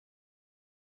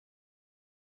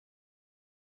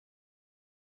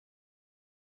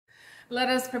Let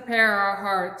us prepare our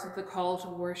hearts with the call to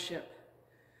worship.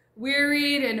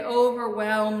 Wearied and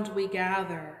overwhelmed we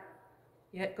gather,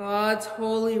 yet God's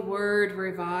holy word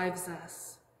revives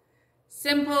us.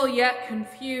 Simple yet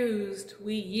confused,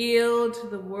 we yield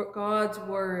to God's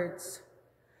words.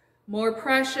 More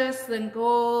precious than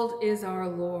gold is our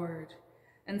Lord,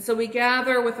 and so we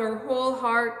gather with our whole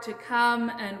heart to come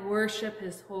and worship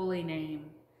his holy name.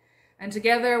 And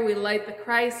together we light the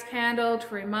Christ candle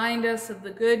to remind us of the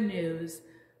good news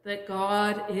that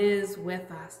God is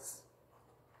with us.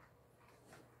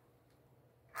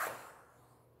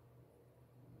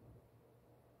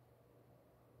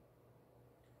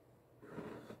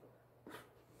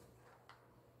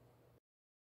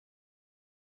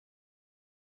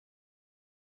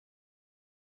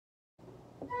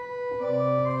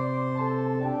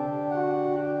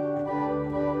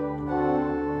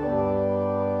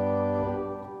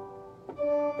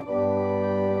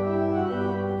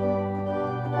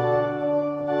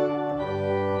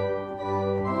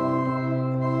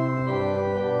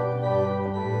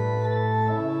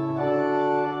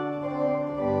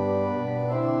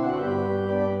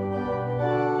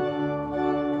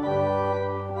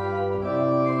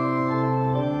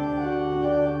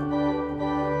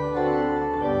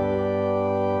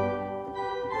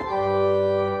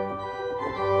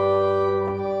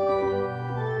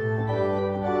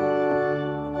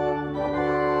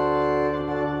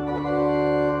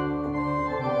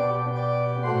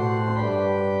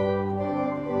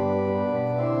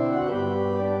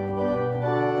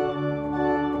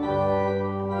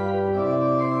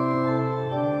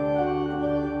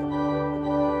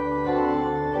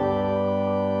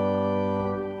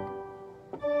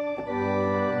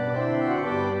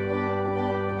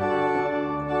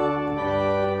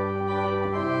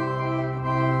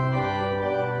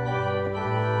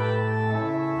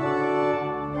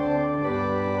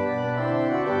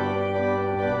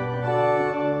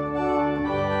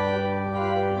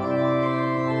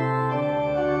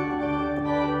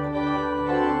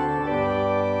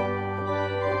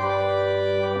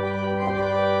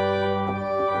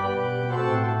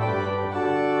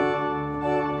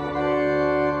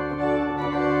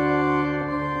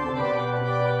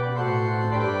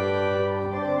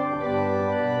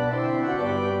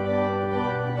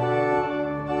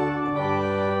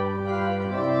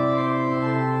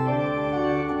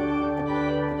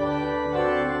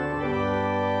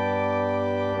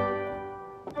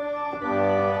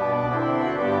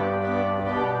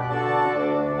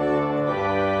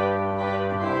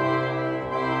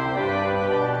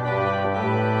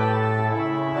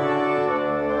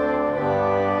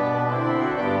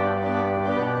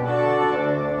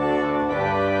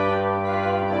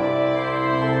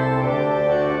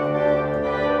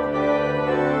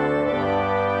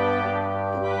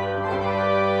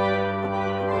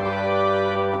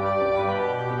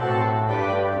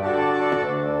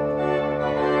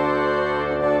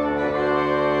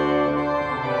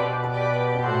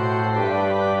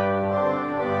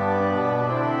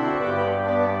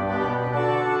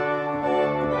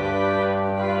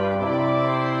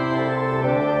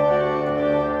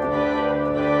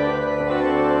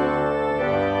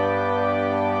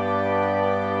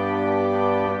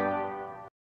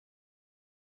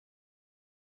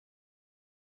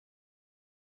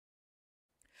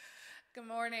 Good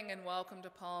morning and welcome to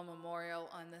Paul Memorial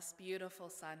on this beautiful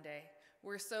Sunday.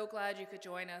 We're so glad you could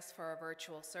join us for our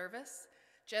virtual service.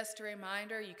 Just a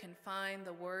reminder, you can find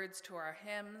the words to our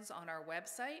hymns on our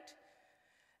website.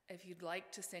 If you'd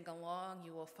like to sing along,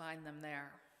 you will find them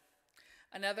there.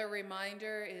 Another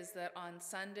reminder is that on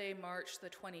Sunday, March the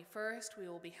 21st, we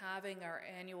will be having our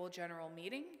annual general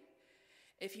meeting.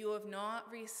 If you have not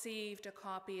received a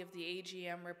copy of the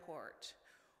AGM report,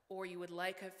 or you would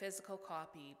like a physical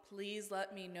copy, please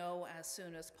let me know as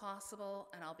soon as possible,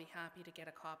 and I'll be happy to get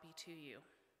a copy to you.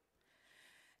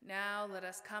 Now let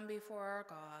us come before our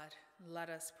God. Let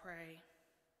us pray.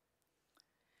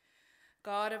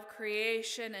 God of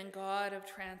creation and God of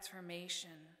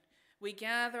transformation, we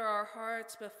gather our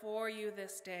hearts before you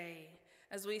this day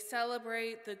as we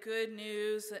celebrate the good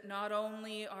news that not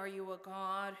only are you a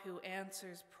God who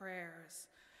answers prayers,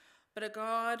 but a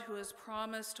God who has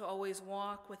promised to always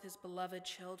walk with his beloved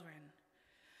children.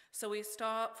 So we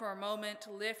stop for a moment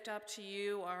to lift up to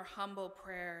you our humble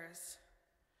prayers.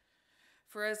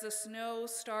 For as the snow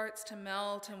starts to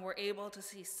melt and we're able to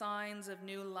see signs of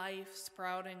new life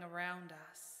sprouting around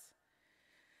us,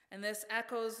 and this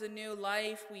echoes the new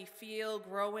life we feel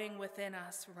growing within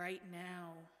us right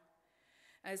now,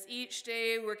 as each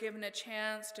day we're given a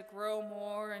chance to grow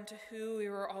more into who we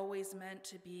were always meant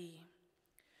to be.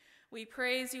 We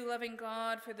praise you, loving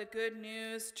God, for the good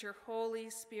news that your Holy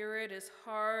Spirit is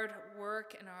hard at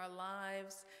work in our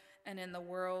lives and in the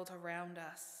world around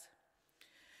us.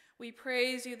 We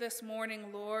praise you this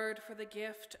morning, Lord, for the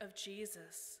gift of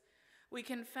Jesus. We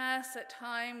confess at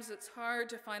times it's hard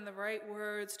to find the right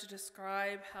words to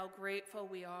describe how grateful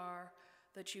we are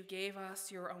that you gave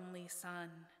us your only Son.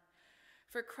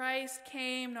 For Christ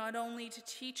came not only to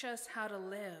teach us how to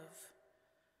live,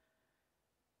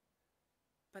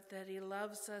 but that he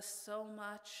loves us so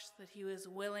much that he was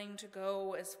willing to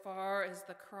go as far as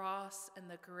the cross and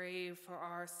the grave for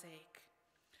our sake,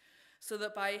 so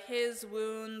that by his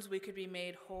wounds we could be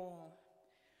made whole.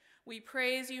 We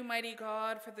praise you, mighty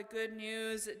God, for the good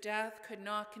news that death could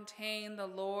not contain the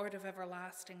Lord of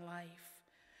everlasting life.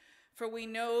 For we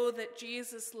know that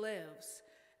Jesus lives,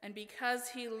 and because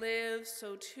he lives,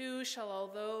 so too shall all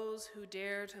those who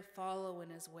dare to follow in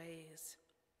his ways.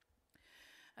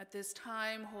 At this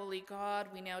time, holy God,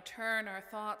 we now turn our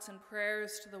thoughts and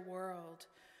prayers to the world,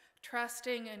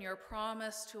 trusting in your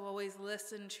promise to always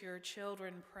listen to your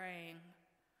children praying.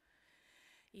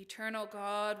 Eternal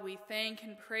God, we thank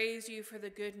and praise you for the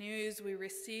good news we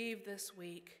received this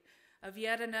week of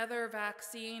yet another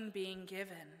vaccine being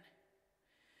given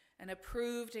and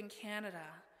approved in Canada.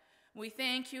 We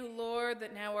thank you, Lord,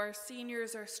 that now our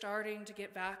seniors are starting to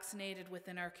get vaccinated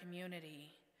within our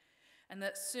community, and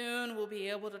that soon we'll be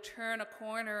able to turn a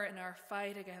corner in our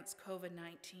fight against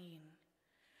COVID-19.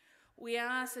 We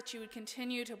ask that you would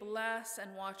continue to bless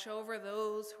and watch over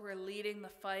those who are leading the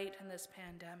fight in this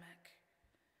pandemic.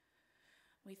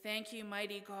 We thank you,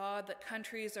 mighty God, that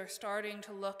countries are starting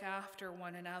to look after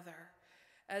one another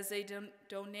as they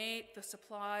donate the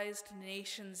supplies to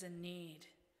nations in need.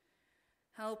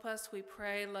 Help us, we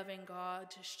pray, loving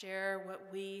God, to share what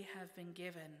we have been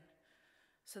given,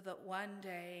 so that one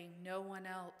day no one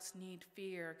else need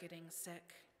fear getting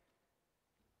sick.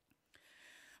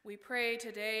 We pray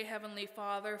today, Heavenly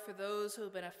Father, for those who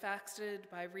have been affected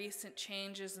by recent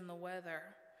changes in the weather.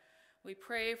 We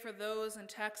pray for those in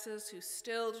Texas who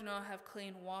still do not have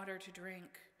clean water to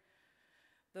drink,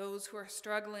 those who are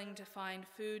struggling to find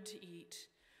food to eat.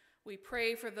 We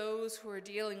pray for those who are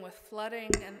dealing with flooding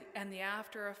and the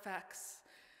after effects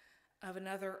of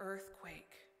another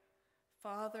earthquake.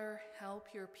 Father, help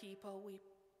your people, we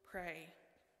pray.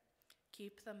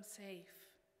 Keep them safe.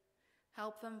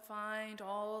 Help them find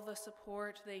all the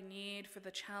support they need for the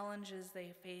challenges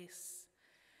they face,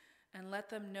 and let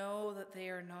them know that they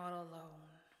are not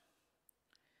alone.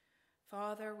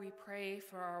 Father, we pray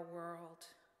for our world.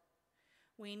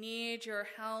 We need your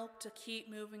help to keep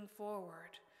moving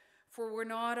forward, for we're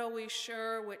not always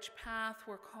sure which path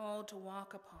we're called to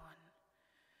walk upon.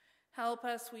 Help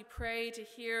us, we pray, to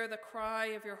hear the cry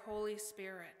of your Holy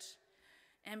Spirit.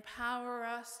 Empower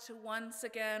us to once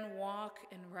again walk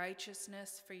in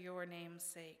righteousness for your name's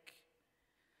sake.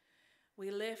 We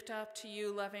lift up to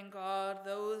you, loving God,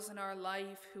 those in our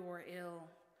life who are ill,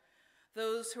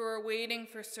 those who are waiting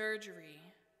for surgery,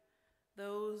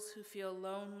 those who feel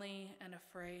lonely and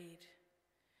afraid.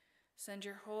 Send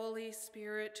your Holy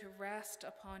Spirit to rest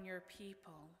upon your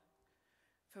people,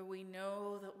 for we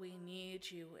know that we need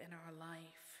you in our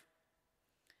life.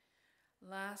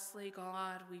 Lastly,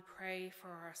 God, we pray for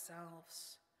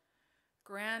ourselves.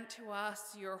 Grant to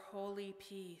us your holy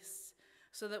peace,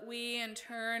 so that we in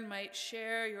turn might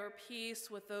share your peace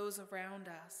with those around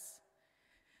us.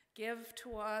 Give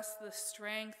to us the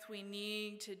strength we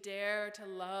need to dare to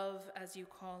love as you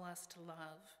call us to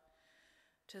love,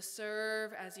 to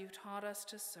serve as you taught us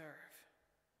to serve,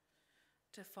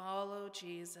 to follow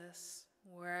Jesus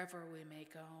wherever we may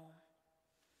go.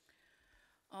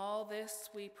 All this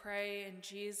we pray in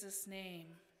Jesus' name,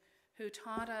 who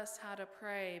taught us how to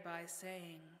pray by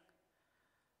saying,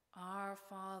 Our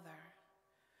Father,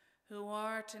 who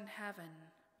art in heaven,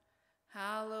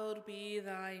 hallowed be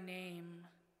thy name.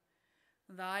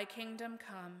 Thy kingdom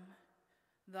come,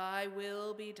 thy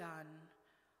will be done,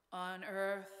 on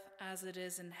earth as it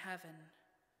is in heaven.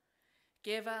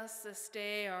 Give us this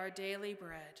day our daily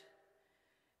bread,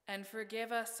 and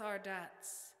forgive us our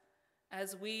debts,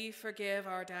 as we forgive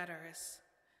our debtors.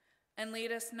 And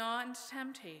lead us not into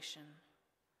temptation,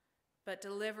 but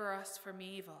deliver us from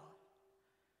evil.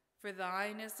 For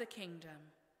thine is the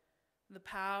kingdom, the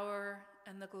power,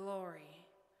 and the glory,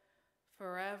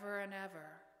 forever and ever.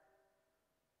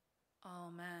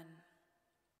 Amen.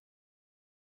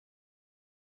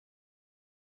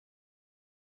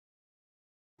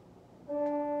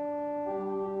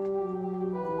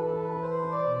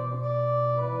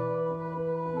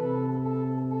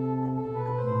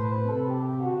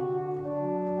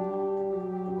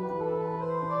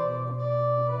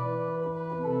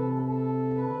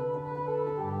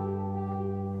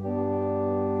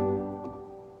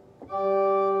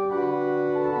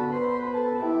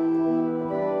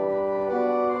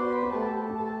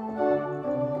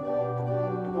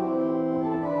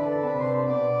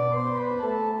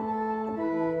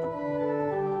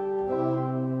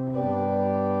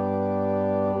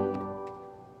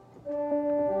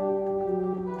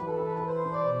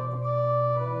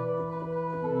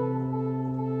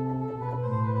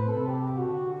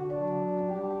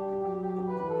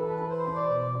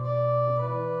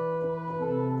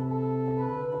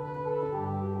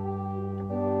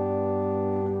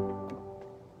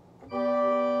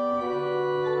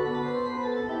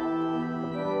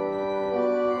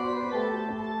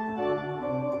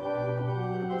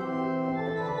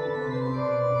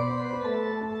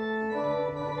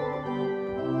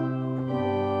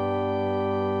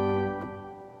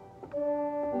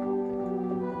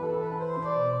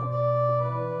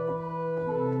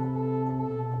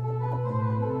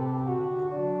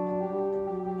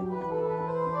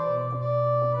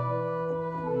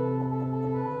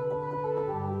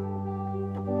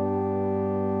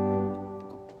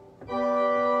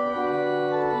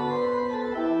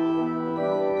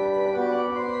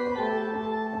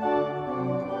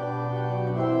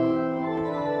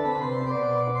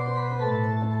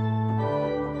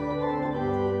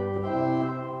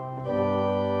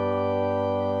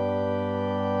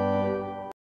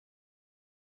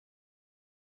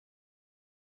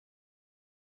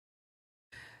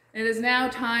 It is now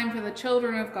time for the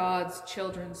children of God's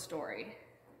children's story.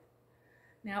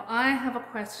 Now, I have a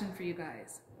question for you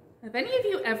guys. Have any of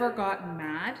you ever gotten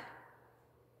mad?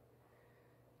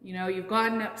 You know, you've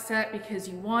gotten upset because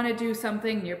you want to do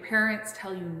something and your parents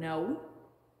tell you no.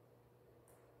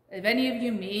 Have any of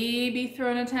you maybe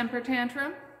thrown a temper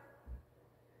tantrum?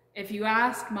 If you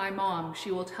ask my mom,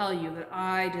 she will tell you that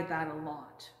I did that a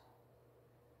lot.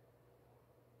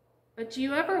 But do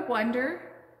you ever wonder,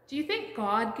 do you think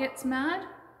God gets mad?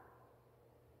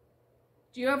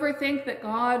 Do you ever think that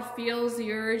God feels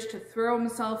the urge to throw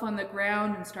himself on the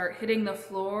ground and start hitting the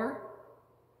floor?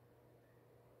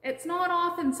 It's not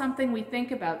often something we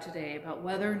think about today, about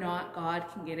whether or not God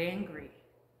can get angry.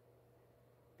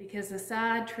 Because the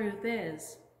sad truth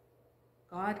is,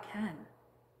 God can.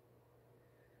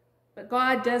 But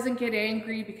God doesn't get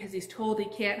angry because he's told he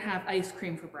can't have ice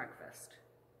cream for breakfast.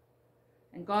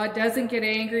 And God doesn't get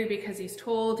angry because he's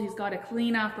told he's got to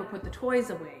clean up or put the toys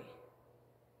away.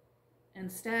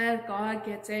 Instead, God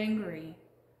gets angry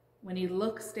when he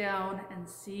looks down and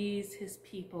sees his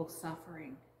people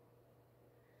suffering.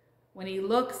 When he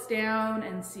looks down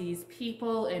and sees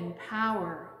people in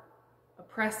power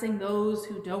oppressing those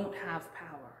who don't have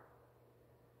power.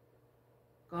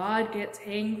 God gets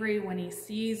angry when he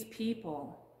sees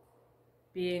people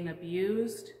being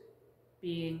abused,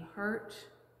 being hurt,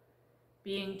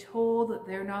 being told that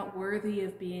they're not worthy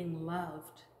of being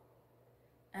loved.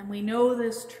 And we know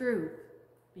this truth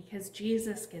because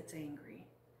Jesus gets angry.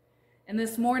 In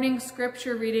this morning's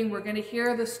scripture reading, we're going to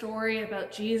hear the story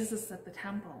about Jesus at the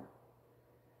temple.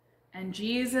 And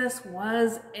Jesus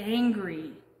was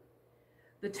angry.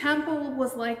 The temple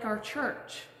was like our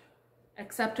church,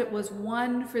 except it was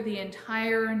one for the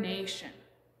entire nation.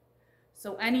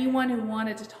 So anyone who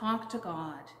wanted to talk to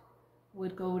God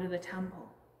would go to the temple.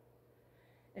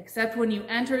 Except when you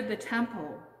entered the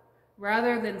temple,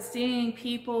 rather than seeing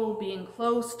people being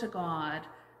close to God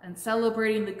and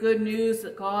celebrating the good news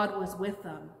that God was with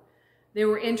them, they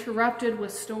were interrupted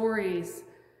with stories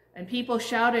and people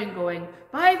shouting, going,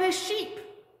 "Buy this sheep!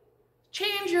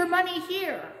 Change your money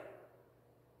here!"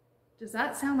 Does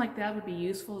that sound like that would be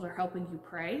useful to helping you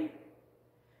pray?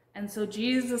 And so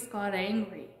Jesus got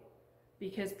angry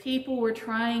because people were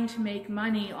trying to make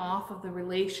money off of the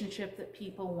relationship that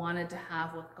people wanted to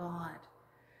have with God.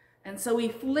 And so he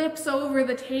flips over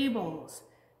the tables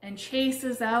and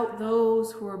chases out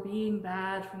those who are being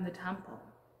bad from the temple.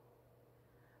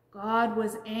 God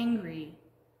was angry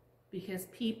because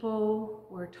people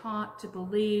were taught to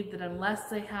believe that unless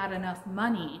they had enough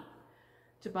money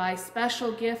to buy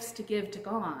special gifts to give to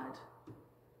God,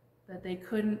 that they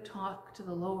couldn't talk to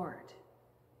the Lord.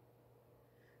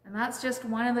 And that's just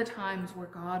one of the times where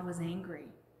God was angry.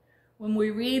 When we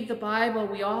read the Bible,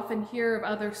 we often hear of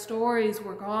other stories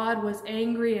where God was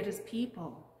angry at his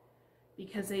people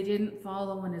because they didn't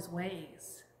follow in his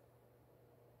ways.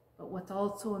 But what's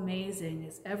also amazing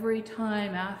is every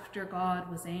time after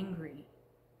God was angry,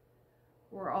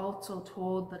 we're also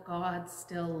told that God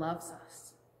still loves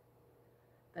us,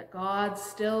 that God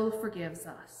still forgives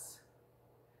us.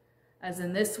 As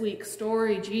in this week's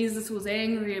story, Jesus was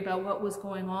angry about what was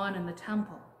going on in the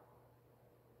temple,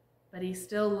 but he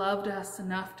still loved us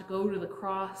enough to go to the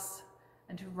cross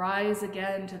and to rise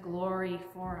again to glory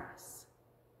for us.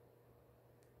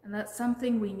 And that's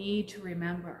something we need to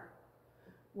remember.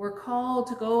 We're called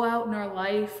to go out in our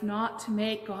life not to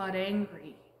make God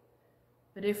angry,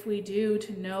 but if we do,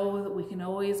 to know that we can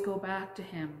always go back to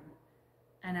him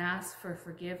and ask for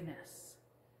forgiveness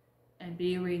and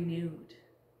be renewed,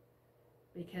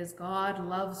 because God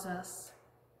loves us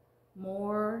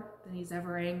more than he's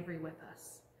ever angry with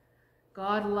us.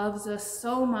 God loves us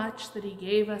so much that he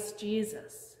gave us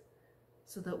Jesus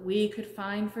so that we could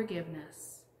find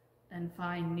forgiveness and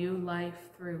find new life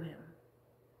through him.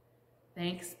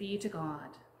 Thanks be to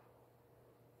God.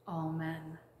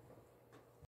 Amen.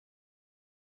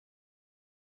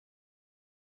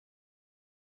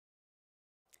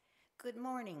 Good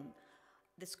morning.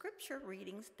 The scripture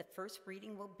readings, the first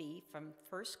reading will be from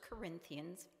 1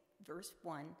 Corinthians, verse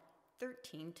 1,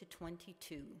 13 to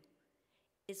 22.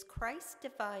 Is Christ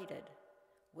divided?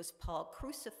 Was Paul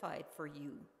crucified for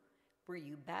you? Were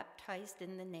you baptized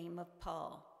in the name of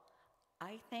Paul?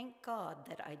 I thank God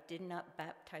that I did not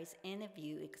baptize any of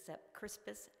you except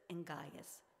Crispus and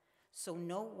Gaius, so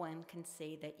no one can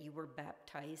say that you were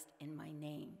baptized in my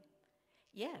name.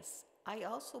 Yes, I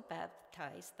also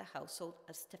baptized the household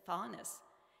of Stephanas.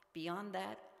 Beyond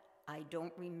that, I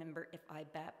don't remember if I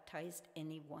baptized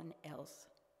anyone else.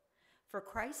 For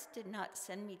Christ did not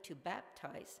send me to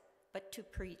baptize, but to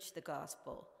preach the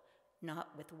gospel,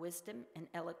 not with wisdom and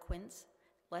eloquence,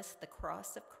 lest the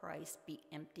cross of Christ be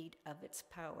emptied of its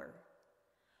power.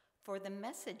 For the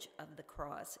message of the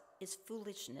cross is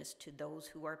foolishness to those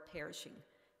who are perishing,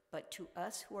 but to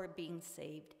us who are being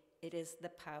saved, it is the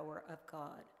power of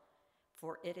God.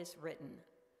 For it is written,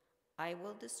 I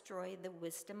will destroy the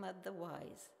wisdom of the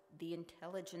wise, the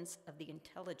intelligence of the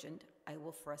intelligent I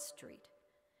will frustrate.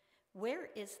 Where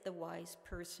is the wise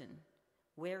person?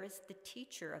 Where is the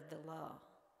teacher of the law?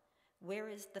 Where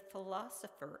is the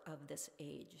philosopher of this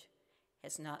age?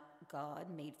 Has not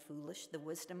God made foolish the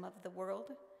wisdom of the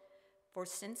world? For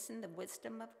since in the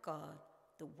wisdom of God,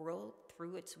 the world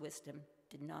through its wisdom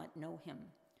did not know him,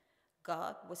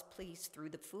 God was pleased through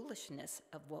the foolishness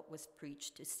of what was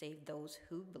preached to save those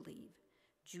who believe.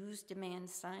 Jews demand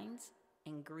signs,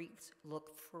 and Greeks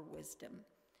look for wisdom.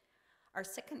 Our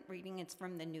second reading is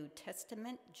from the New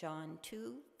Testament, John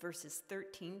 2, verses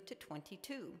 13 to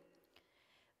 22.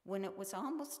 When it was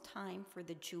almost time for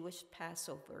the Jewish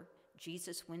Passover,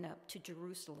 Jesus went up to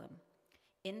Jerusalem.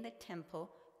 In the temple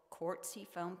courts he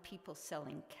found people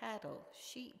selling cattle,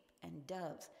 sheep, and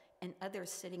doves, and others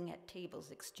sitting at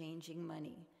tables exchanging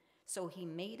money. So he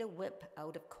made a whip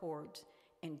out of cords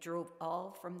and drove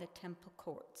all from the temple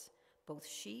courts, both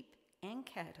sheep and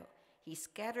cattle. He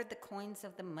scattered the coins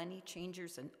of the money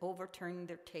changers and overturned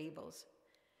their tables.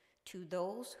 To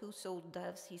those who sold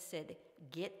doves, he said,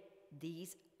 "Get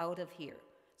these out of here.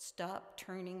 Stop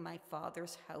turning my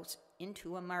Father's house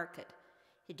into a market."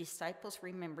 His disciples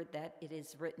remembered that it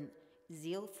is written,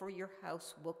 "Zeal for your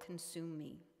house will consume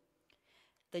me."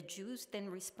 The Jews then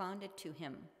responded to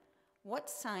him, "What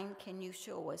sign can you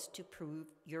show us to prove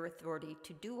your authority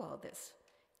to do all this?"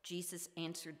 Jesus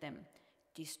answered them,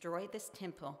 "Destroy this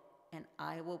temple, and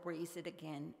I will raise it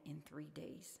again in 3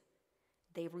 days."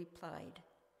 They replied,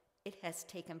 "It has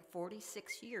taken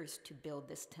 46 years to build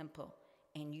this temple,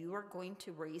 and you are going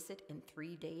to raise it in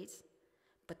 3 days?"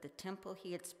 But the temple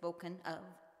he had spoken of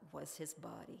was his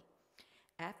body.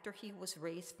 After he was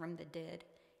raised from the dead,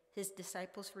 his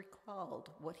disciples recalled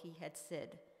what he had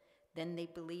said. Then they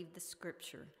believed the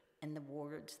scripture and the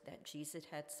words that Jesus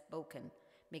had spoken.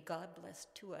 May God bless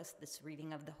to us this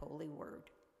reading of the Holy Word.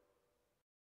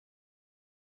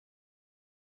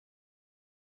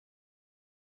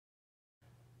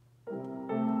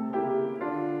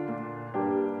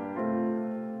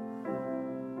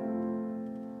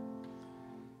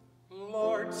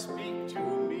 Lord, speak to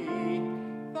me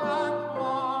that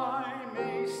I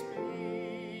may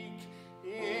speak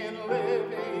in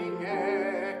living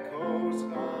echoes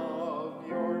of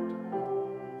your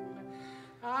tone.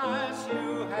 As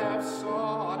you have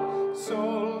sought,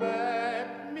 so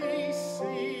let me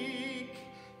seek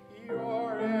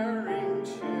your erring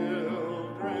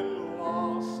children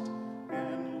lost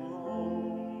and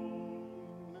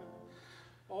lone.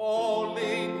 Oh,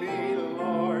 lead me,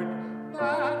 Lord,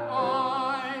 that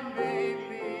I may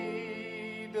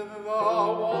lead the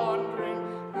wandering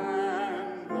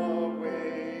and the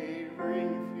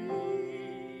wavering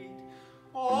feet.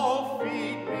 Oh,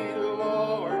 feed me,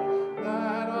 Lord,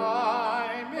 that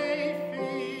I may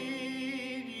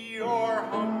feed your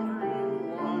hungry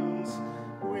ones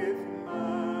with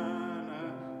manna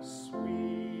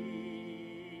sweet.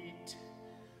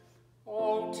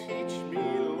 Oh, teach me,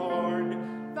 Lord,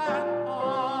 that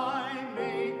I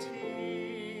may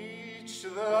teach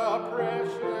the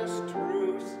precious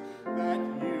truths that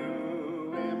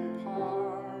you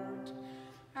impart,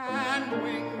 and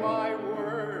wing my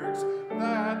words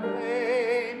that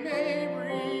they may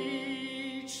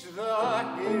reach the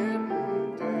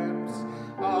hidden depths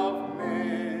of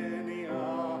many a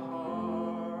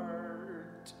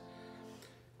heart.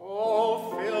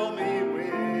 Oh, fill me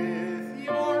with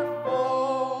your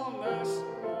fullness,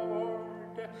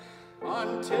 Lord,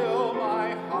 until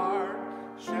my heart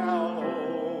shall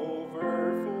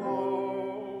overflow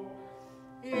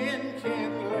in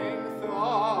kindling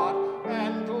thought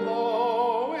and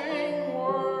glowing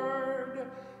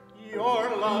word, your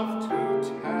love to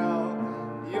tell,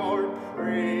 your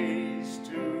praise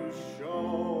to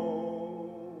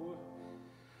show.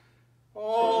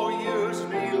 Oh, use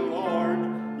me, Lord,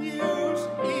 use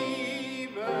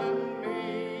even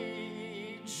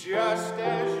me, just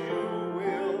as you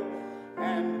will,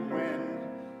 and when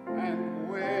and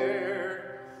where,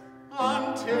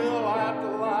 until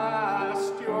at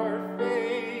last your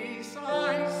face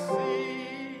I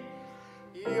see,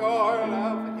 your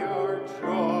love, your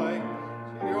joy,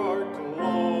 your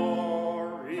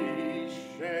glory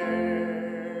share.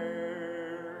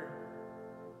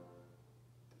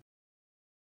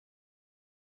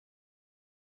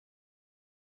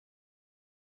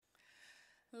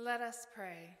 Let us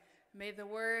pray. May the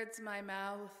words of my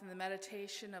mouth and the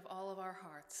meditation of all of our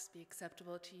hearts be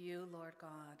acceptable to you, Lord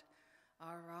God,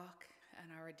 our rock and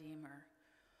our Redeemer.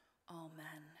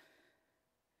 Amen.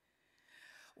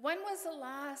 When was the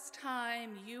last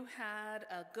time you had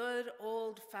a good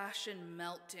old-fashioned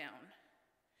meltdown?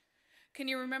 Can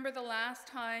you remember the last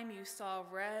time you saw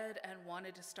red and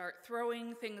wanted to start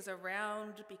throwing things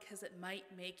around because it might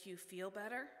make you feel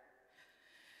better?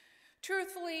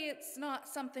 Truthfully, it's not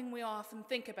something we often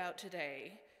think about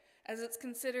today, as it's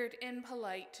considered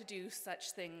impolite to do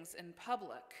such things in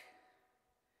public.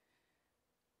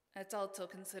 It's also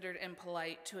considered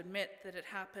impolite to admit that it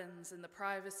happens in the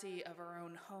privacy of our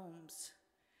own homes,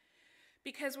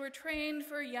 because we're trained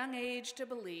for a young age to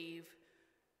believe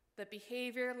that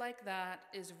behavior like that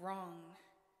is wrong.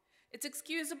 It's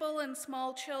excusable in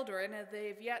small children if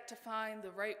they've yet to find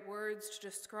the right words to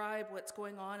describe what's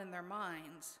going on in their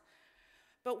minds.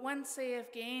 But once they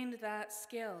have gained that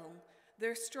skill,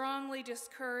 they're strongly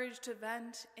discouraged to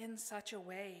vent in such a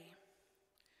way.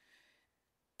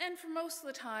 And for most of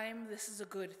the time, this is a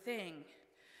good thing.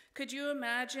 Could you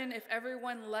imagine if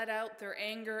everyone let out their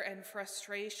anger and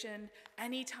frustration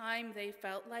anytime they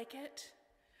felt like it?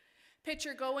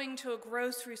 Picture going to a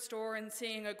grocery store and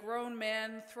seeing a grown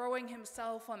man throwing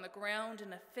himself on the ground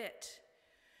in a fit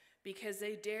because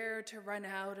they dared to run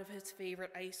out of his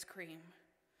favorite ice cream.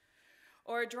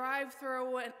 Or a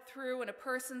drive-through and a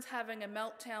person's having a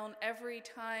meltdown every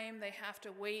time they have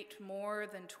to wait more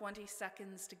than 20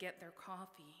 seconds to get their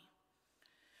coffee.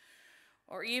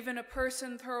 Or even a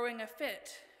person throwing a fit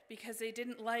because they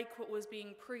didn't like what was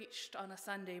being preached on a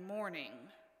Sunday morning,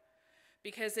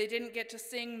 because they didn't get to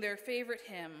sing their favorite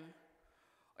hymn,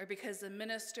 or because the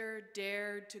minister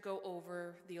dared to go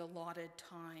over the allotted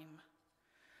time.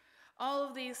 All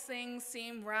of these things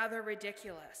seem rather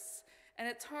ridiculous, and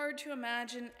it's hard to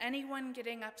imagine anyone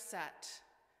getting upset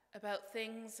about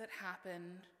things that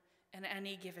happen in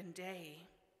any given day.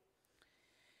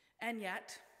 And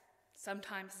yet,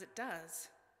 sometimes it does.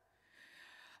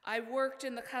 I've worked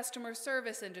in the customer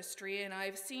service industry, and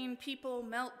I've seen people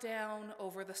melt down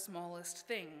over the smallest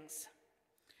things.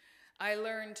 I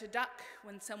learned to duck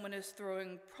when someone is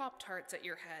throwing Pop-Tarts at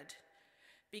your head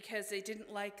because they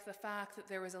didn't like the fact that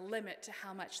there was a limit to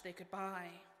how much they could buy.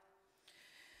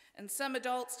 And some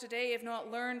adults today have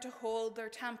not learned to hold their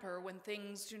temper when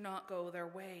things do not go their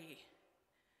way.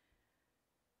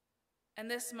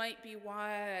 And this might be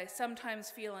why I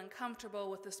sometimes feel uncomfortable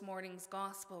with this morning's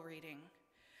gospel reading.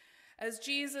 As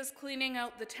Jesus cleaning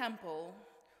out the temple,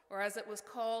 or as it was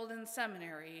called in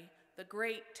seminary, the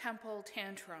Great Temple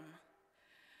Tantrum,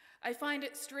 I find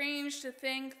it strange to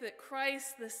think that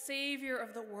Christ, the Savior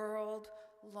of the world,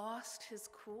 lost his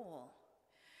cool.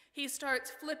 He starts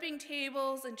flipping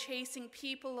tables and chasing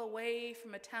people away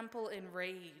from a temple in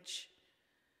rage.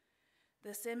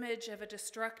 This image of a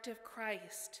destructive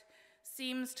Christ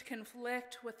seems to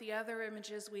conflict with the other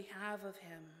images we have of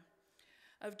him,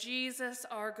 of Jesus,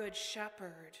 our Good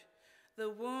Shepherd, the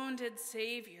wounded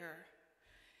Savior.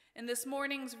 In this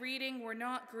morning's reading, we're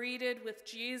not greeted with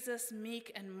Jesus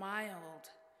meek and mild,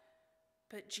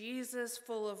 but Jesus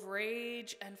full of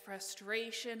rage and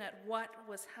frustration at what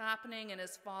was happening in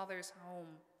his Father's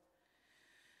home.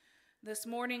 This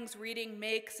morning's reading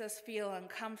makes us feel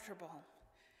uncomfortable,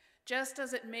 just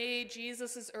as it made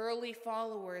Jesus' early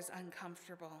followers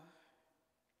uncomfortable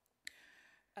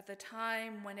at the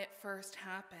time when it first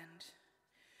happened,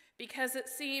 because it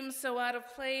seems so out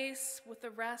of place with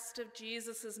the rest of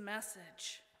Jesus'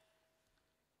 message.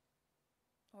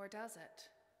 Or does it?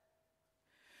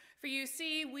 For you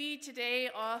see, we today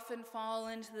often fall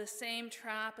into the same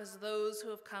trap as those who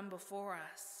have come before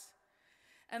us,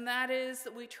 and that is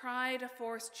that we try to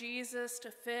force Jesus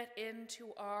to fit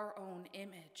into our own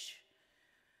image,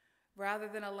 rather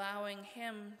than allowing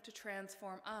him to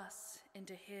transform us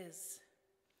into his.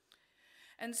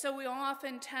 And so we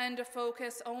often tend to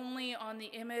focus only on the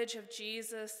image of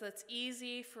Jesus that's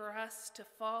easy for us to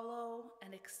follow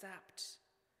and accept.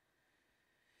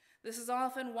 This is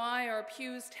often why our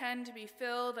pews tend to be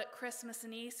filled at Christmas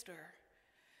and Easter,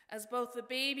 as both the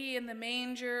baby in the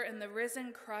manger and the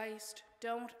risen Christ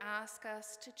don't ask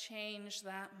us to change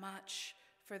that much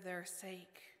for their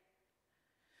sake.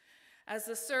 As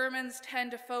the sermons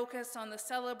tend to focus on the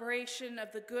celebration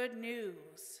of the good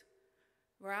news,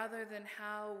 rather than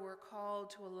how we're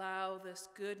called to allow this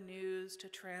good news to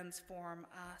transform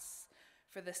us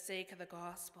for the sake of the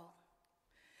gospel.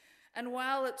 And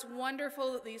while it's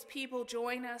wonderful that these people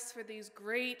join us for these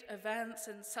great events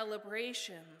and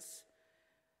celebrations,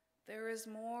 there is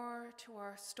more to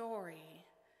our story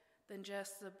than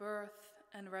just the birth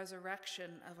and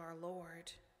resurrection of our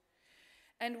Lord.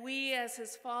 And we, as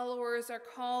his followers, are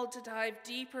called to dive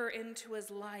deeper into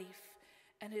his life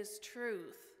and his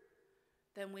truth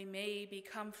than we may be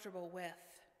comfortable with.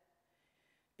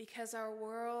 Because our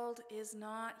world is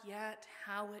not yet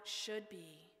how it should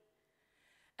be.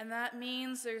 And that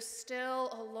means there's still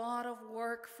a lot of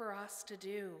work for us to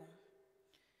do,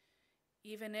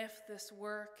 even if this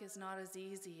work is not as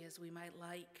easy as we might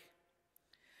like.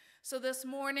 So this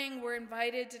morning, we're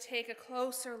invited to take a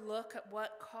closer look at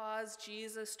what caused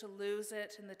Jesus to lose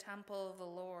it in the temple of the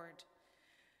Lord,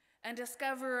 and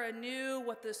discover anew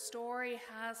what the story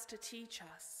has to teach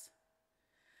us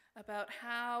about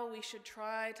how we should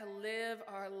try to live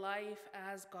our life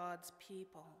as God's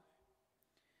people.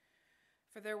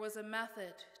 For there was a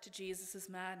method to Jesus'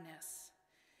 madness,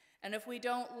 and if we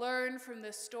don't learn from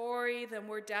this story, then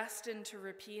we're destined to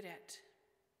repeat it.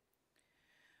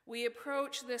 We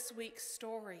approach this week's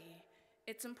story.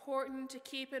 It's important to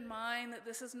keep in mind that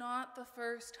this is not the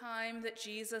first time that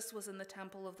Jesus was in the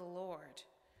temple of the Lord.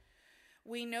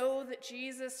 We know that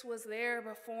Jesus was there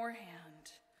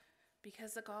beforehand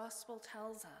because the gospel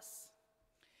tells us.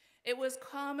 It was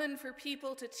common for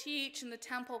people to teach in the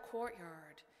temple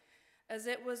courtyard, as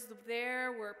it was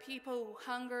there where people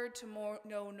who hungered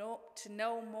to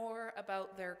know more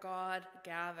about their God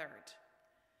gathered.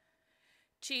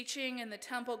 Teaching in the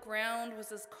temple ground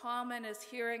was as common as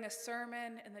hearing a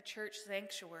sermon in the church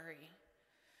sanctuary.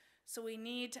 So we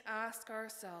need to ask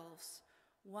ourselves,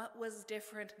 what was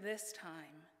different this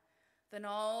time than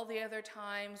all the other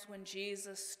times when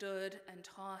Jesus stood and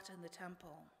taught in the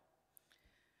temple?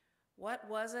 What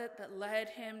was it that led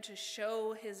him to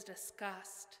show his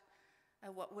disgust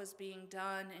at what was being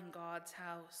done in God's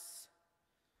house?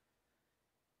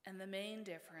 And the main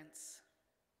difference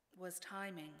was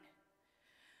timing.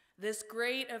 This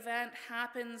great event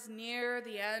happens near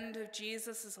the end of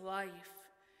Jesus' life.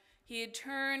 He had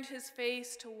turned his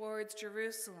face towards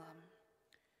Jerusalem,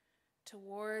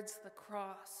 towards the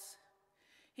cross.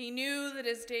 He knew that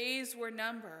his days were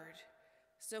numbered,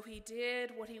 so he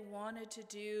did what he wanted to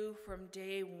do from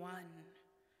day one.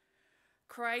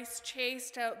 Christ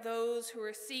chased out those who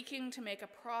were seeking to make a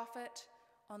profit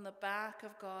on the back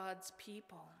of God's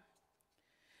people.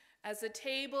 As the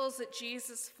tables that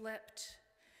Jesus flipped,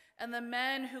 and the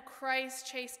men who Christ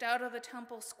chased out of the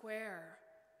temple square,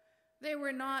 they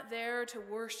were not there to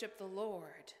worship the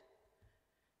Lord.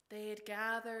 They had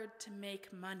gathered to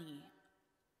make money.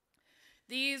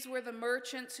 These were the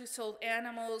merchants who sold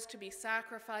animals to be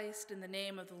sacrificed in the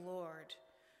name of the Lord,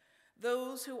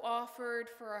 those who offered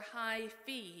for a high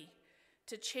fee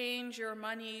to change your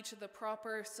money to the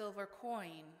proper silver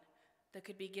coin that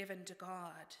could be given to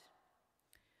God.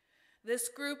 This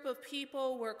group of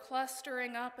people were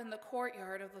clustering up in the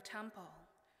courtyard of the temple,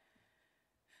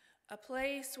 a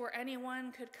place where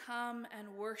anyone could come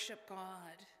and worship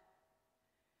God.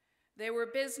 They were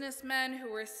businessmen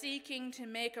who were seeking to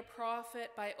make a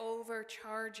profit by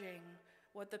overcharging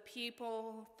what the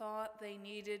people thought they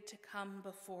needed to come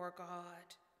before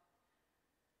God.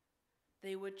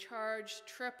 They would charge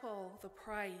triple the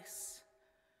price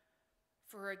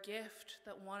for a gift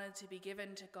that wanted to be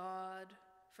given to God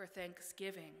for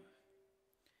thanksgiving,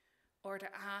 or to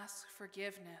ask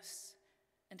forgiveness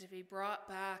and to be brought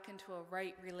back into a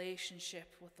right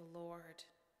relationship with the Lord.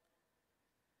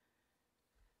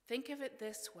 Think of it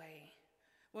this way.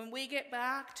 When we get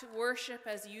back to worship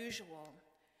as usual,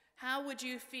 how would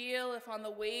you feel if on the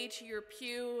way to your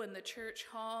pew in the church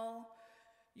hall,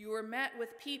 you were met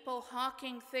with people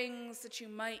hawking things that you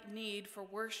might need for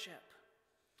worship,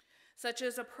 such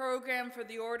as a program for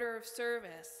the order of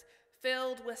service,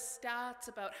 filled with stats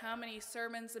about how many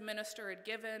sermons the minister had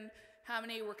given, how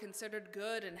many were considered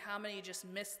good, and how many just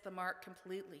missed the mark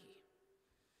completely?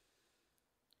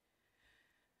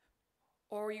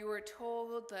 Or you were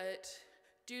told that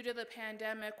due to the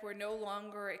pandemic, we're no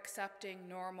longer accepting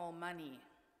normal money.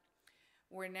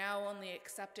 We're now only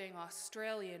accepting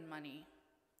Australian money,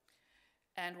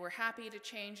 and we're happy to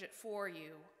change it for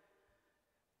you,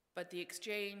 but the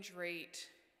exchange rate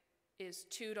is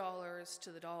 $2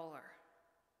 to the dollar.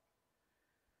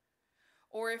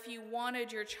 Or if you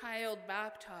wanted your child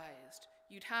baptized,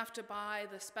 you'd have to buy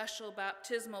the special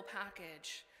baptismal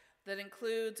package that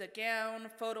includes a gown,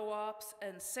 photo ops,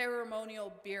 and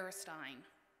ceremonial beer stein.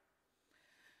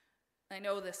 I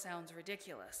know this sounds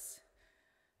ridiculous,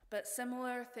 but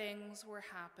similar things were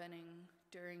happening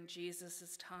during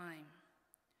Jesus' time.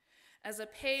 As a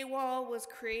paywall was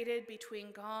created between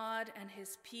God and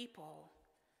his people,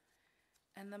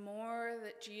 and the more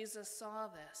that Jesus saw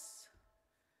this,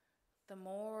 the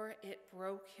more it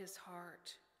broke his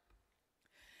heart.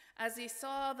 as he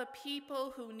saw the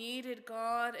people who needed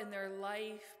God in their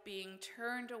life being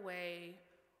turned away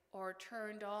or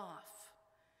turned off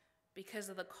because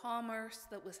of the commerce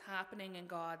that was happening in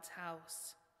God's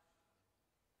house.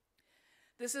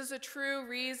 This is a true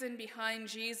reason behind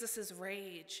Jesus'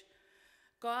 rage.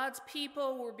 God's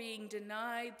people were being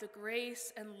denied the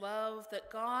grace and love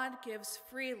that God gives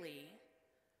freely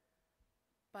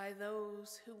by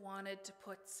those who wanted to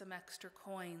put some extra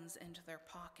coins into their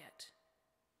pocket.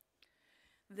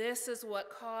 This is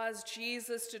what caused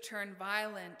Jesus to turn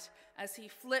violent as he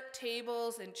flipped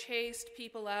tables and chased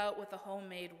people out with a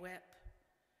homemade whip.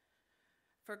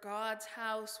 For God's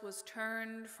house was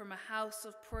turned from a house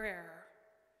of prayer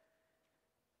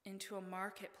into a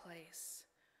marketplace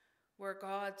where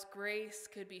God's grace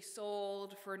could be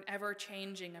sold for an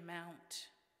ever-changing amount.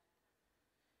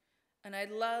 And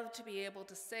I'd love to be able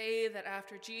to say that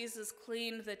after Jesus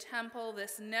cleaned the temple,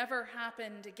 this never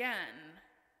happened again.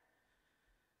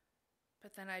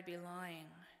 But then I'd be lying.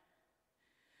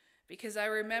 Because I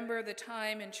remember the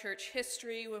time in church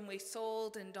history when we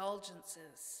sold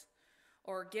indulgences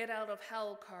or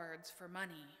get-out-of-hell cards for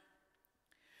money.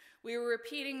 We were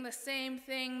repeating the same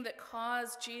thing that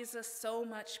caused Jesus so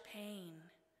much pain.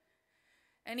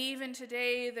 And even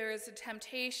today, there is a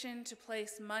temptation to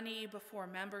place money before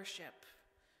membership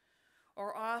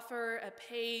or offer a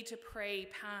pay-to-pray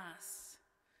pass.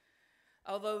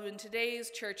 Although in today's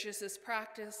churches, this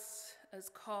practice is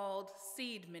called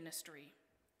seed ministry.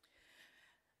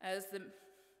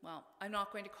 I'm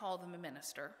not going to call them a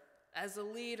minister. As a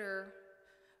leader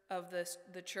of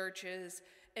the churches,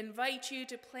 invite you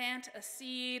to plant a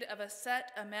seed of a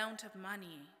set amount of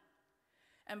money.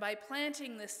 And by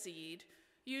planting this seed,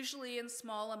 usually in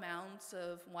small amounts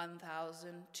of $1,000,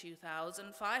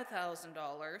 $2,000,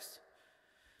 $5,000,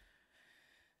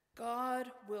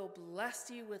 God will bless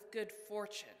you with good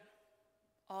fortune,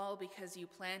 all because you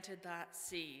planted that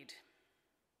seed.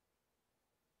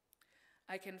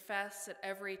 I confess that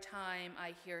every time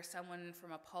I hear someone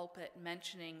from a pulpit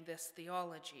mentioning this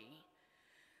theology,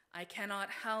 I cannot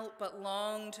help but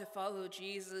long to follow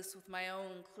Jesus with my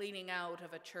own cleaning out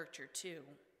of a church or two.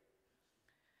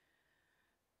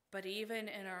 But even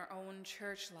in our own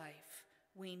church life,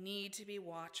 we need to be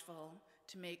watchful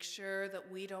to make sure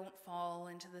that we don't fall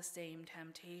into the same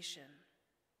temptation.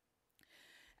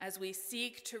 As we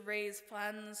seek to raise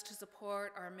funds to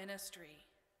support our ministry,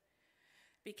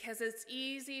 because it's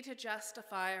easy to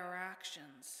justify our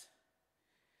actions.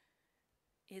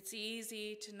 It's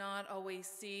easy to not always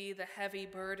see the heavy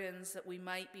burdens that we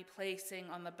might be placing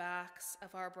on the backs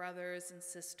of our brothers and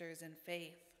sisters in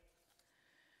faith.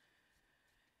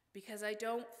 Because I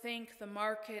don't think the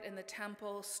market and the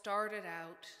temple started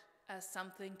out as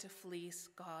something to fleece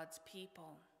God's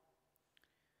people.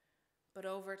 But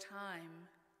over time,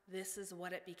 this is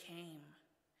what it became.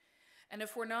 And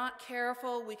if we're not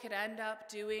careful, we could end up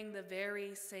doing the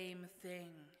very same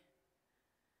thing.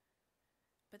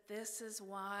 But this is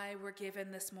why we're given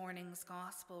this morning's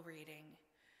gospel reading,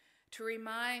 to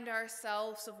remind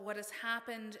ourselves of what has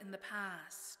happened in the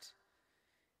past,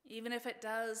 even if it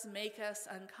does make us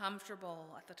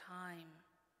uncomfortable at the time.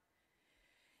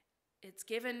 It's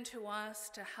given to us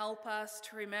to help us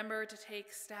to remember to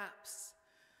take steps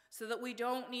so that we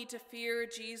don't need to fear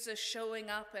Jesus showing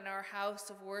up in our house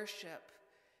of worship,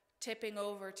 tipping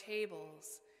over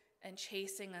tables, and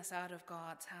chasing us out of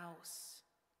God's house.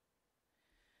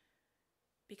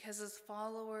 Because as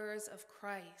followers of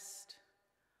Christ,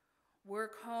 we're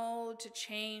called to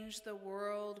change the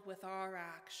world with our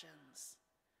actions,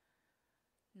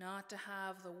 not to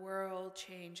have the world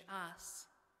change us.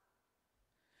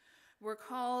 We're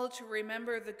called to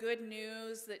remember the good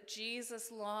news that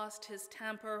Jesus lost his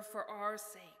temper for our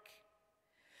sake,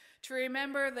 to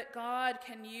remember that God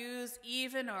can use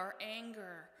even our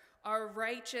anger, our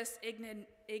righteous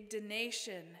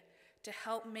indignation, to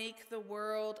help make the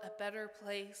world a better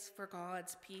place for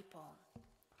God's people.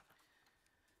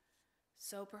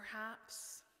 So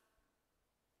perhaps,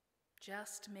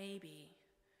 just maybe,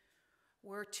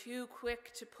 we're too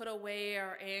quick to put away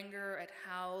our anger at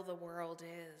how the world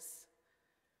is.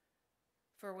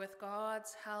 For with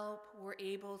God's help, we're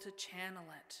able to channel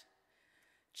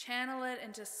it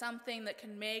into something that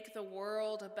can make the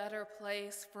world a better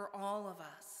place for all of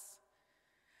us.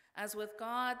 As with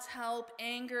God's help,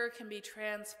 anger can be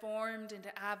transformed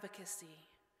into advocacy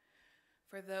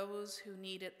for those who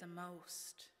need it the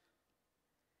most.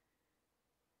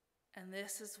 And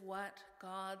this is what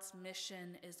God's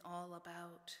mission is all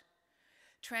about,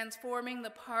 transforming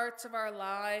the parts of our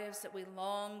lives that we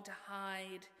long to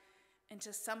hide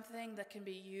into something that can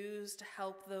be used to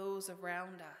help those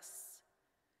around us.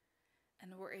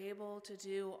 And we're able to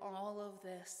do all of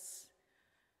this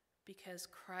because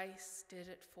Christ did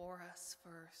it for us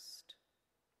first.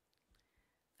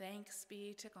 Thanks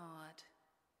be to God.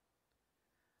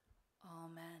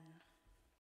 Amen.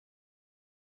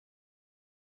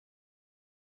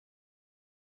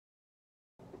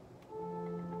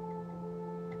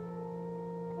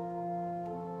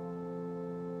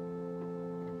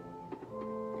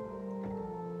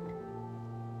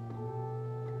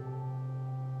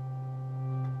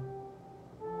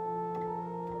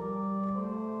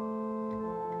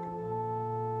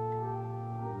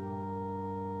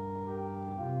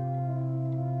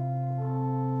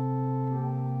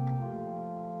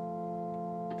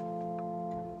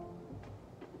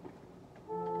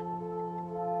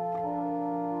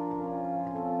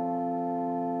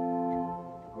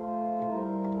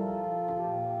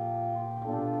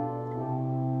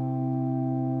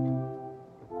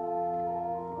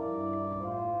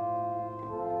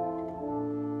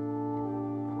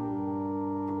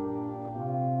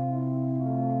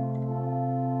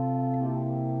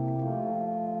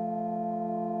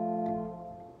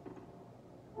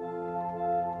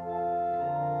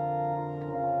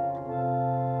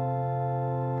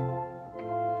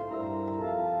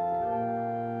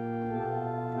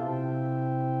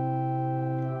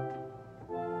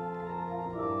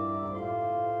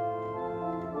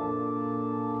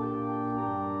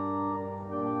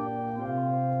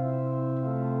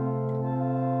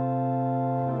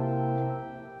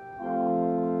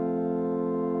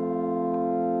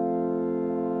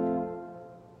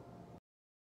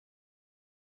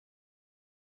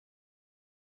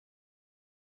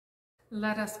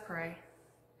 Let us pray.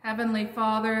 Heavenly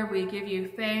Father, we give you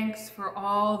thanks for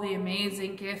all the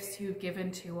amazing gifts you've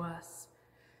given to us.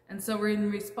 And so in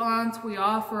response, we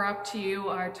offer up to you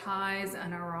our tithes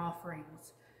and our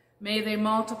offerings. May they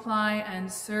multiply and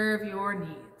serve your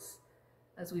needs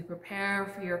as we prepare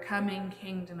for your coming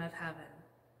kingdom of heaven.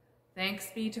 Thanks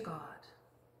be to God.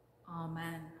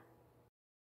 Amen.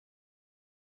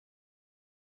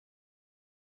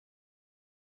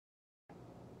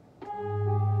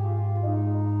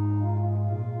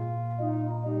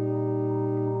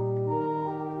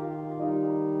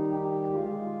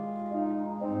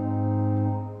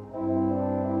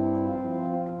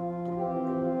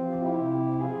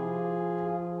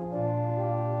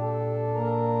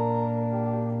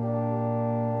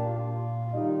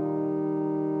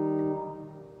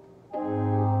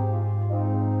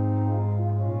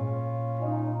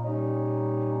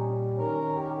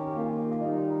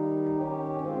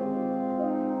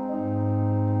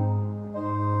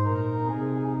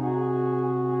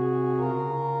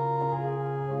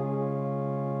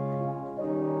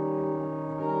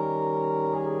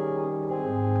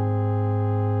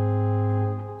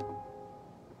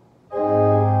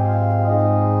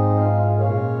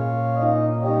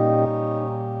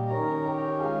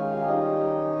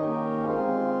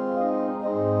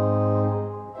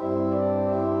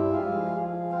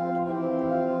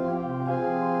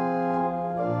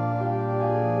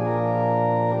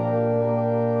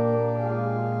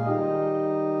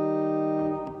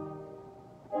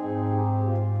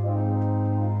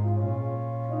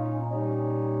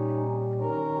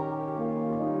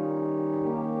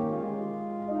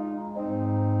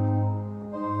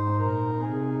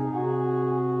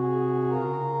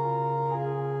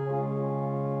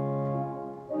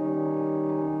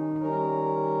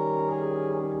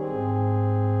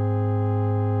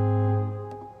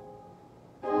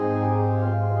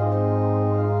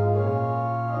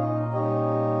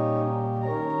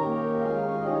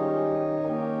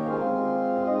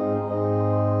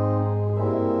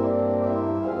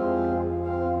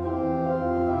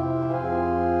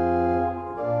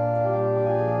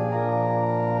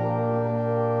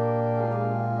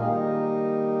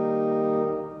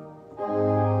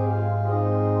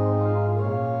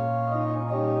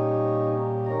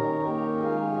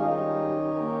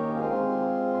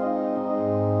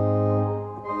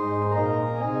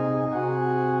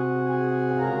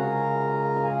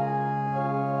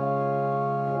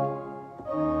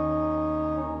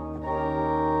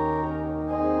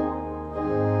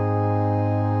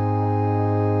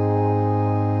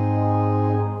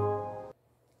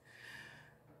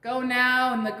 Go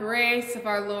now in the grace of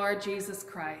our Lord Jesus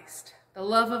Christ, the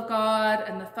love of God,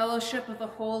 and the fellowship of the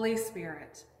Holy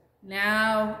Spirit,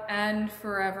 now and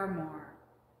forevermore.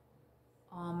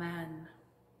 Amen.